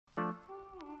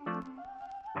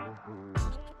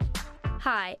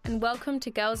Hi, and welcome to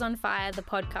Girls on Fire, the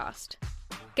podcast.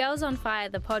 Girls on Fire,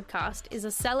 the podcast is a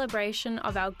celebration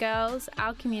of our girls,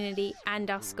 our community,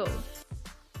 and our school.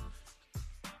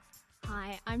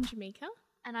 Hi, I'm Jamaica.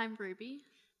 And I'm Ruby.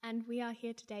 And we are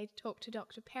here today to talk to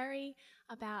Dr. Perry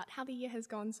about how the year has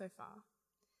gone so far.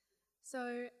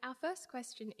 So our first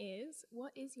question is,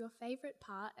 what is your favourite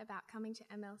part about coming to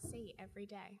MLC every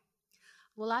day?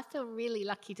 Well, I feel really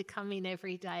lucky to come in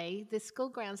every day. The school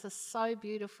grounds are so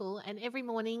beautiful, and every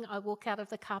morning I walk out of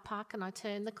the car park and I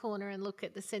turn the corner and look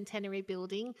at the Centenary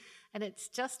building, and it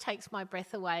just takes my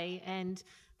breath away. And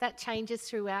that changes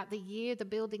throughout the year. The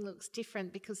building looks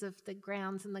different because of the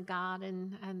grounds and the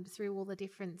garden, and through all the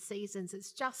different seasons.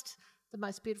 It's just the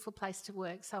most beautiful place to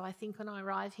work. So I think when I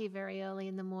arrive here very early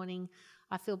in the morning,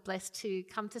 I feel blessed to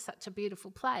come to such a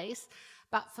beautiful place.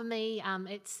 But for me,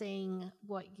 it's seeing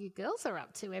what you girls are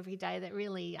up to every day that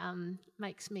really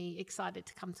makes me excited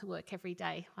to come to work every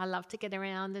day. I love to get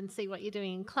around and see what you're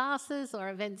doing in classes or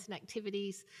events and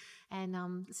activities,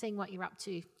 and seeing what you're up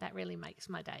to, that really makes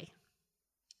my day.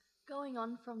 Going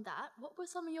on from that, what were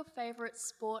some of your favourite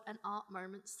sport and art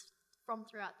moments from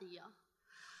throughout the year?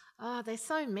 Oh, there's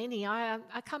so many. I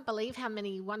can't believe how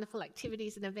many wonderful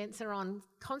activities and events are on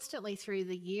constantly through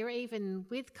the year, even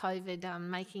with COVID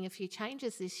making a few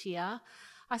changes this year.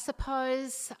 I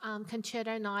suppose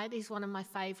Concerto Night is one of my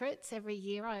favourites. Every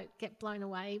year I get blown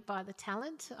away by the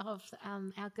talent of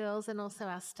our girls and also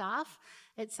our staff.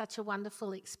 It's such a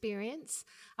wonderful experience.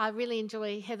 I really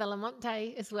enjoy Heather Lamont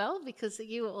Day as well, because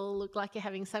you all look like you're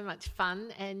having so much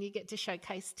fun and you get to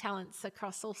showcase talents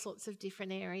across all sorts of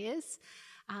different areas.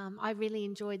 I really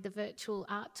enjoyed the virtual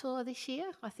art tour this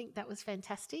year. I think that was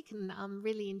fantastic, and I'm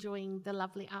really enjoying the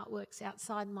lovely artworks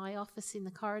outside my office in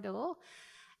the corridor.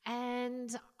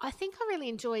 And I think I really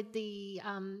enjoyed the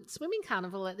swimming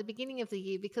carnival at the beginning of the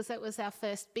year, because that was our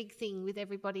first big thing with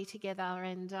everybody together,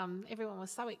 and everyone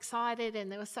was so excited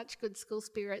and there was such good school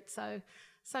spirit,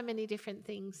 so many different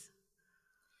things.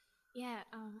 Yeah,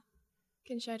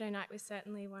 Concerto Night was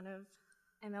certainly one of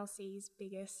MLC's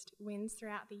biggest wins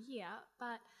throughout the year,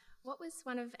 but what was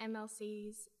one of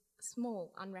MLC's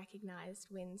small unrecognised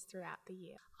wins throughout the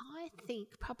year? I think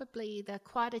probably the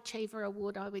Quiet Achiever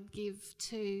Award I would give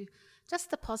to just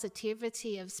the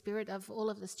positivity of spirit of all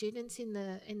of the students in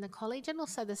the college, and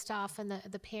also the staff and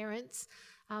the parents.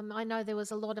 I know there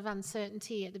was a lot of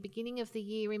uncertainty at the beginning of the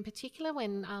year, in particular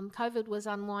when COVID was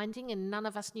unwinding and none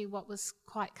of us knew what was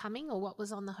quite coming or what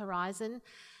was on the horizon.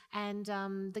 And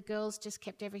the girls just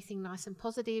kept everything nice and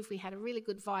positive. We had a really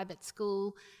good vibe at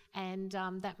school, and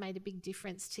that made a big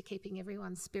difference to keeping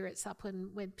everyone's spirits up,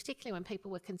 particularly when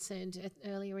people were concerned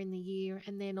earlier in the year,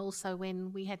 and then also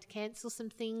when we had to cancel some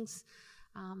things.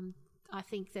 I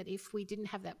think that if we didn't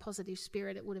have that positive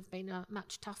spirit, it would have been a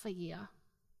much tougher year.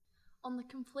 On the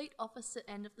complete opposite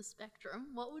end of the spectrum,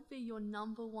 what would be your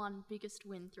number one biggest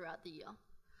win throughout the year?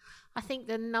 I think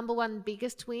the number one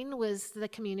biggest win was the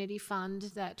community fund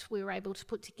that we were able to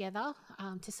put together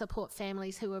to support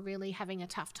families who were really having a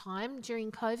tough time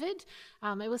during COVID.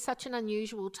 It was such an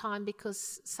unusual time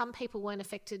because some people weren't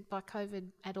affected by COVID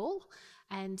at all,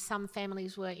 and some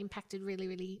families were impacted really,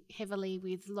 really heavily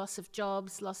with loss of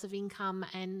jobs, loss of income,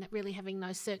 and really having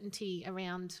no certainty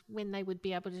around when they would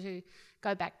be able to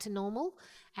go back to normal.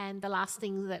 And the last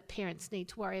thing that parents need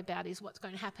to worry about is what's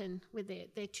going to happen with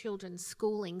their children's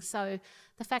schooling. So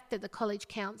the fact that the College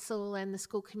Council and the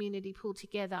school community pulled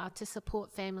together to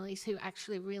support families who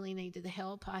actually really needed the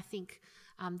help, I think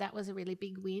that was a really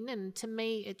big win. And to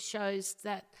me, it shows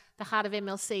that the heart of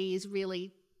MLC is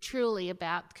really truly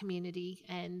about community,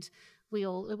 and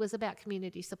it was about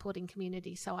community, supporting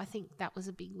community. So I think that was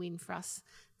a big win for us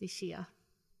this year.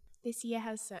 This year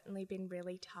has certainly been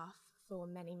really tough for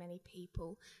many, many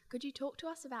people. Could you talk to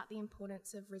us about the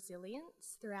importance of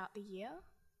resilience throughout the year?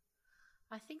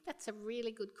 I think that's a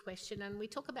really good question, and we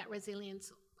talk about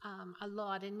resilience a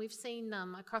lot, and we've seen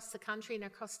across the country and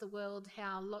across the world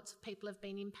how lots of people have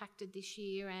been impacted this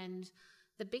year, and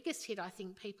the biggest hit I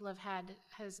think people have had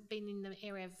has been in the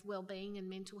area of wellbeing and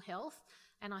mental health,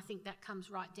 and I think that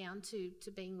comes right down to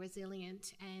being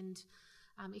resilient. And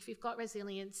if you've got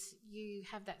resilience, you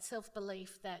have that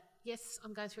self-belief that, yes,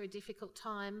 I'm going through a difficult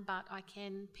time, but I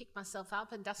can pick myself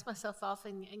up and dust myself off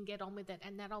and get on with it,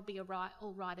 and that'll be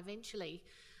all right eventually.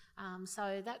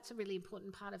 So that's a really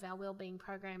important part of our wellbeing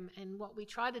program and what we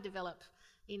try to develop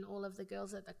in all of the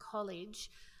girls at the college.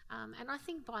 And I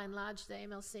think by and large the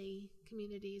MLC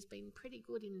community has been pretty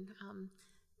good in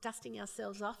dusting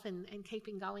ourselves off and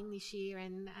keeping going this year,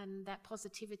 and that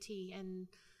positivity and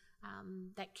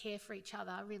that care for each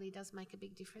other really does make a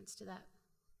big difference to that.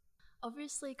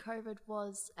 Obviously, COVID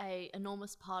was an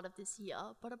enormous part of this year,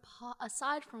 but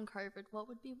aside from COVID, what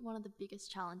would be one of the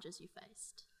biggest challenges you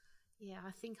faced? Yeah,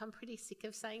 I think I'm pretty sick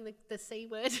of saying the C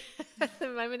word at the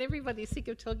moment. Everybody's sick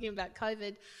of talking about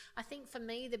COVID. I think for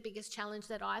me, the biggest challenge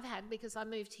that I've had, because I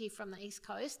moved here from the East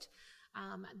Coast,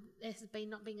 has been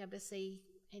not being able to see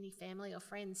any family or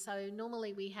friends. So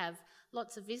normally we have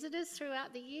lots of visitors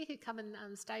throughout the year who come and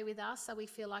stay with us, so we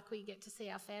feel like we get to see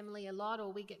our family a lot,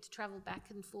 or we get to travel back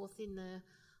and forth in the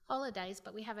holidays,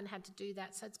 but we haven't had to do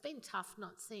that. So it's been tough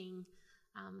not seeing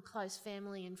close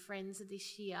family and friends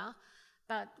this year.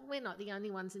 But we're not the only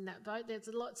ones in that boat. There's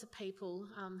lots of people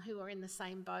who are in the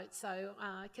same boat, so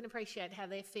I can appreciate how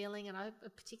they're feeling, and I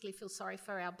particularly feel sorry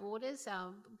for our boarders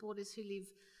who live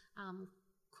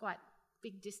quite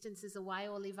big distances away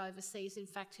or live overseas, in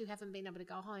fact, who haven't been able to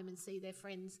go home and see their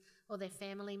friends or their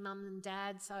family, mum and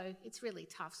dad. So it's really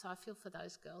tough, so I feel for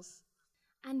those girls.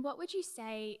 And what would you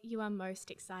say you are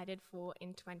most excited for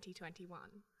in 2021?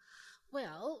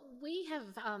 Well, we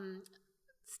have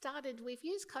we've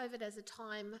used COVID as a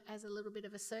time as a little bit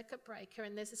of a circuit breaker,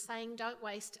 and there's a saying, don't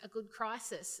waste a good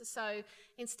crisis. So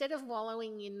instead of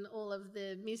wallowing in all of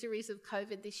the miseries of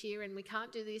COVID this year and we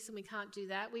can't do this and we can't do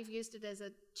that, we've used it as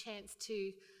a chance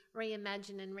to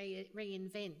reimagine and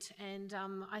reinvent. And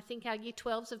I think our Year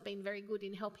 12s have been very good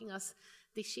in helping us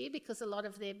this year, because a lot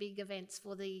of their big events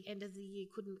for the end of the year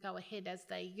couldn't go ahead as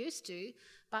they used to,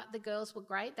 but the girls were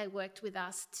great. They worked with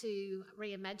us to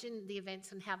reimagine the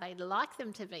events and how they'd like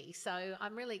them to be. So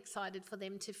I'm really excited for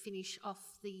them to finish off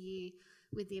the year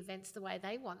with the events the way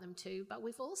they want them to. But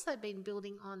we've also been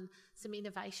building on some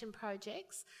innovation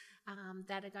projects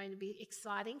that are going to be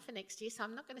exciting for next year. So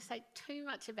I'm not going to say too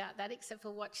much about that except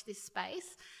for watch this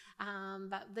space.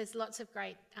 But there's lots of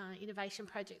great innovation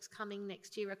projects coming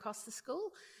next year across the school.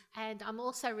 And I'm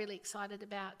also really excited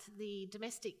about the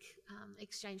domestic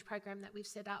exchange program that we've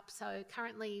set up. So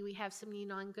currently we have some Year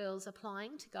 9 girls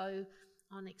applying to go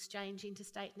on exchange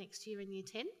interstate next year in Year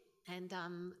 10. And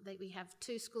we have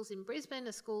 2 schools in Brisbane,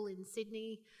 a school in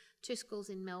Sydney, 2 schools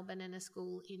in Melbourne and a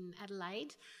school in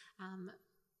Adelaide.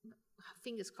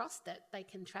 Fingers crossed that they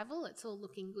can travel. It's all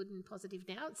looking good and positive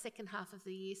now. It's second half of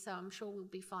the year, so I'm sure we'll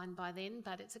be fine by then,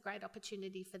 but it's a great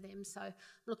opportunity for them. So I'm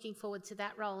looking forward to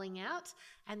that rolling out,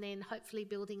 and then hopefully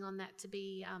building on that to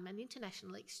be an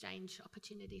international exchange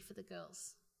opportunity for the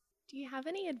girls. Do you have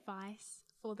any advice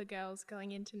for the girls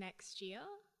going into next year?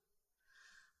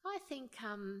 I think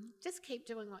just keep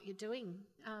doing what you're doing.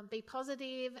 Be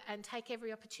positive and take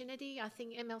every opportunity. I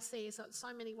think MLC has got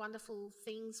so many wonderful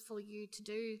things for you to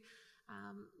do.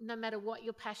 No matter what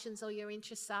your passions or your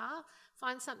interests are,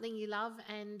 find something you love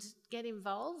and get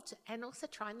involved, and also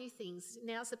try new things.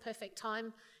 Now's the perfect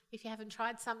time. If you haven't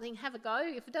tried something, have a go.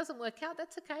 If it doesn't work out,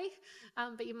 that's okay.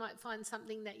 But you might find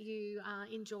something that you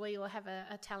enjoy or have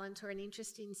a talent or an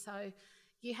interest in. So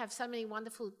you have so many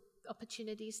wonderful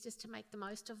opportunities just to make the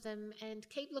most of them, and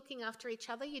keep looking after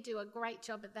each other. You do a great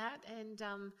job at that, and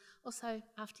also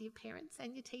after your parents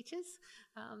and your teachers.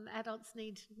 Adults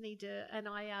need an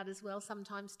eye out as well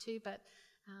sometimes too, but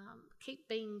keep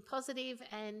being positive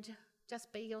and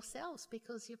just be yourselves,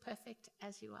 because you're perfect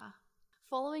as you are.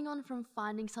 Following on from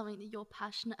finding something that you're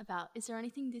passionate about, is there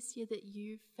anything this year that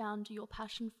you've found your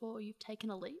passion for, or you've taken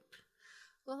a leap?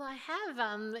 Well, I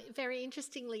have. Very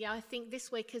interestingly, I think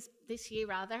this year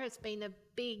has been a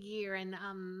big year, and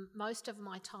most of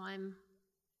my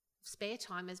spare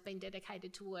time has been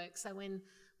dedicated to work. So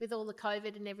with all the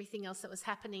COVID and everything else that was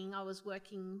happening, I was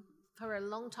working for a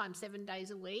long time, 7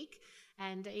 days a week,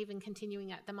 and even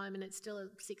continuing at the moment, it's still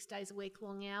 6 days a week,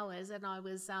 long hours, and I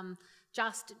was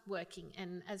just working.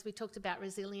 And as we talked about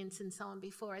resilience and so on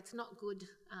before, it's not good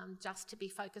just to be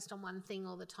focused on one thing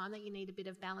all the time, that you need a bit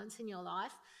of balance in your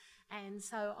life. And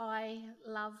so I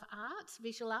love art,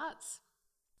 visual arts,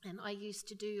 and I used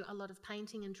to do a lot of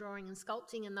painting and drawing and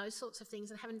sculpting and those sorts of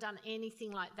things, and haven't done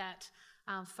anything like that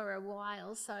for a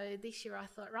while. So this year I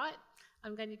thought, right,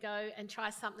 I'm going to go and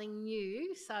try something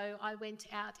new. So I went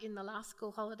out in the last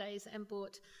school holidays and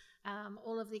bought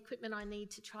all of the equipment I need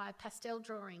to try pastel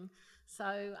drawing. So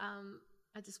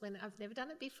I just went, I've never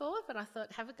done it before, but I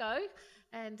thought, have a go,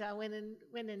 and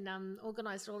went and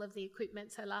organised all of the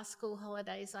equipment. So last school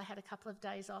holidays, I had a couple of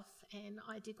days off, and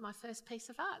I did my first piece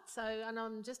of art. And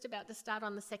I'm just about to start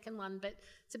on the second one, but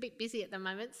it's a bit busy at the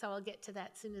moment, so I'll get to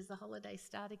that as soon as the holidays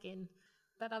start again.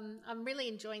 But I'm really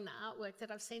enjoying the artwork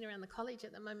that I've seen around the college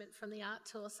at the moment from the art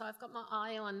tour. So I've got my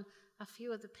eye on a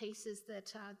few of the pieces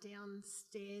that are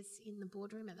downstairs in the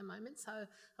boardroom at the moment. So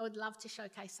I would love to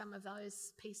showcase some of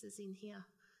those pieces in here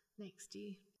next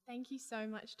year. Thank you so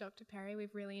much, Dr. Perry.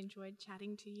 We've really enjoyed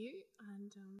chatting to you,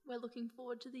 and We're looking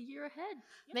forward to the year ahead.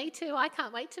 Me too. I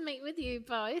can't wait to meet with you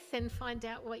both and find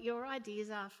out what your ideas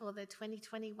are for the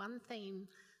 2021 theme.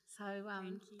 So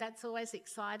that's always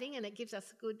exciting, and it gives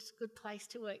us a good place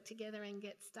to work together and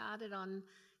get started on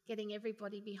getting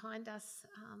everybody behind us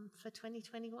for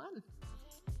 2021.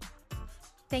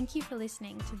 Thank you for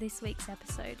listening to this week's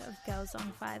episode of Girls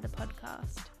on Fire, the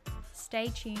podcast. Stay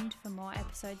tuned for more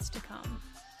episodes to come.